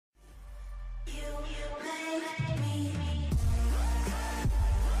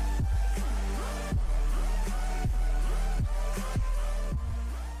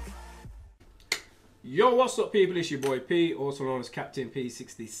Yo, what's up people, it's your boy P, also known as Captain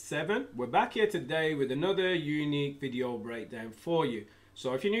P67. We're back here today with another unique video breakdown for you.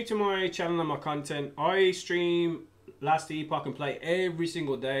 So if you're new to my channel and my content, I stream last Epoch and play every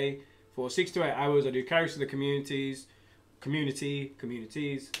single day for 6 to 8 hours. I do characters of the communities.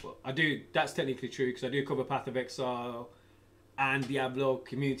 Well, I do, that's technically true because I do cover Path of Exile and Diablo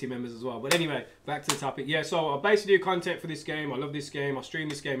community members as well. But anyway, back to the topic. Yeah, so I basically do content for this game. I love this game. I stream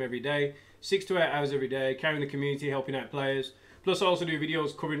this game every day. 6 to 8 hours every day, carrying the community, helping out players. Plus I also do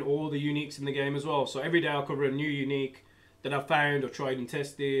videos covering all the uniques in the game as well. So every day I'll cover a new unique that I've found or tried and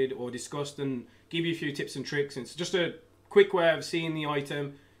tested or discussed and give you a few tips and tricks. And it's just a quick way of seeing the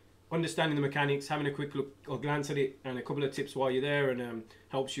item, understanding the mechanics, having a quick look or glance at it, and a couple of tips while you're there, and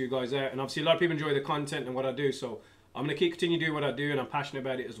helps you guys out. And obviously a lot of people enjoy the content and what I do, so I'm going to continue doing what I do, and I'm passionate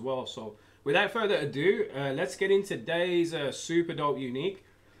about it as well. So without further ado, let's get into today's super dope unique.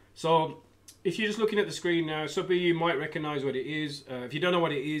 So if you're just looking at the screen now, some of you might recognize what it is. If you don't know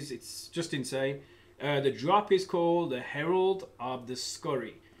what it is, it's just insane. The drop is called the Herald of the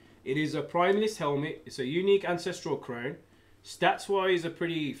Scurry. It is a primalist helmet. It's a unique ancestral crown. Stats wise are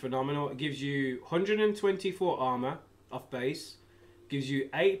pretty phenomenal. It gives you 124 armor off base, gives you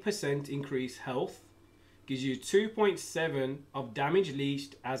 8% increased health, gives you 2.7 of damage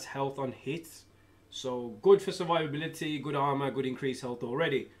leached as health on hits. So good for survivability, good armor, good increased health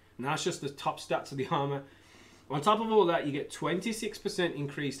already. And that's just the top stats of the armor. On top of all that, you get 26%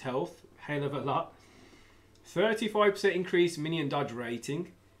 increased health, hell of a lot. 35% increased minion dodge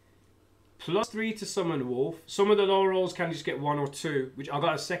rating. +3 to summon wolf. Some of the lower rolls can just get 1 or 2, which I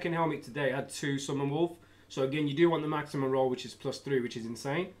got a second helmet today. I had 2 summon wolf. So again, you do want the maximum roll, which is +3, which is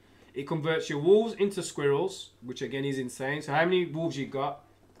insane. It converts your wolves into squirrels, which again is insane. So how many wolves you got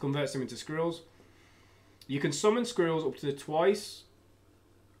converts them into squirrels. You can summon squirrels up to twice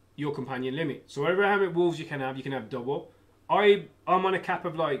your companion limit. So whatever how many wolves you can have double. I'm on a cap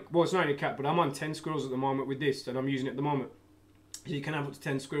of like, well, it's not a cap, but I'm on 10 squirrels at the moment with this, and I'm using it at the moment. So you can have up to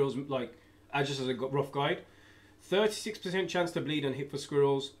 10 squirrels, like just as a rough guide. 36% chance to bleed on hit for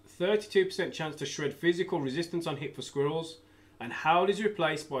squirrels. 32% chance to shred physical resistance on hit for squirrels. And Howl is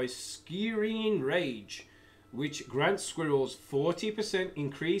replaced by Scurrying Rage, which grants squirrels 40%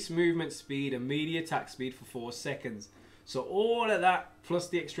 increased movement speed and melee attack speed for 4 seconds. So all of that plus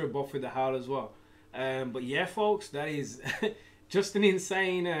the extra buff with the Howl as well. But yeah, folks, that is just an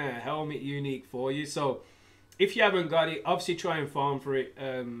insane helmet unique for you. So if you haven't got it, obviously try and farm for it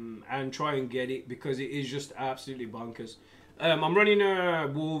and try and get it, because it is just absolutely bonkers. I'm running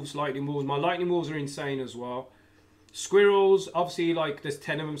wolves, lightning wolves. My lightning wolves are insane as well. Squirrels, obviously, like there's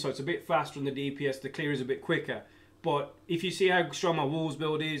 10 of them, so it's a bit faster on the DPS. The clear is a bit quicker. But if you see how strong my wolves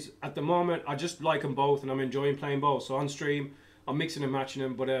build is, at the moment, I just like them both and I'm enjoying playing both. So on stream, I'm mixing and matching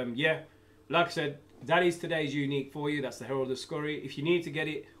them. But yeah, like I said, that is today's unique for you. That's the Herald of Scurry. If you need to get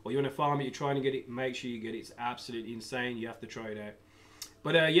it or you want to farm it, you're trying to get it, make sure you get it. It's absolutely insane. You have to try it out.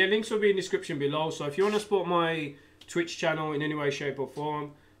 But yeah, links will be in the description below. So if you want to support my Twitch channel in any way, shape or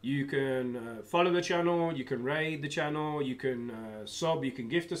form, you can follow the channel, you can raid the channel, you can sub, you can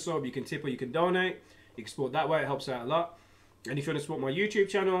gift a sub, you can tip or you can donate. You can support that way, it helps out a lot. And if you want to support my YouTube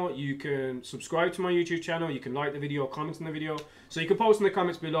channel, you can subscribe to my YouTube channel, you can like the video, comment on the video. So you can post in the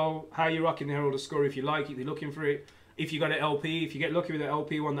comments below how you're rocking the Herald of Scurry, if you like it, if you're looking for it. If you got an LP, if you get lucky with the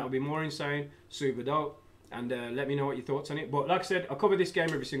LP one, that would be more insane, super dope. And let me know what your thoughts on it. But like I said, I cover this game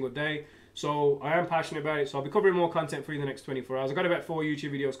every single day. So I am passionate about it, so I'll be covering more content for you in the next 24 hours. I've got about 4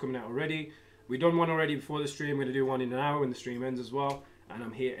 YouTube videos coming out already. We've done one already before the stream. We're going to do one in an hour when the stream ends as well. And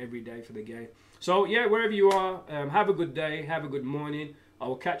I'm here every day for the game. So yeah, wherever you are, have a good day, have a good morning. I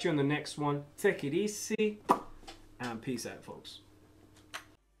will catch you on the next one. Take it easy, and peace out, folks.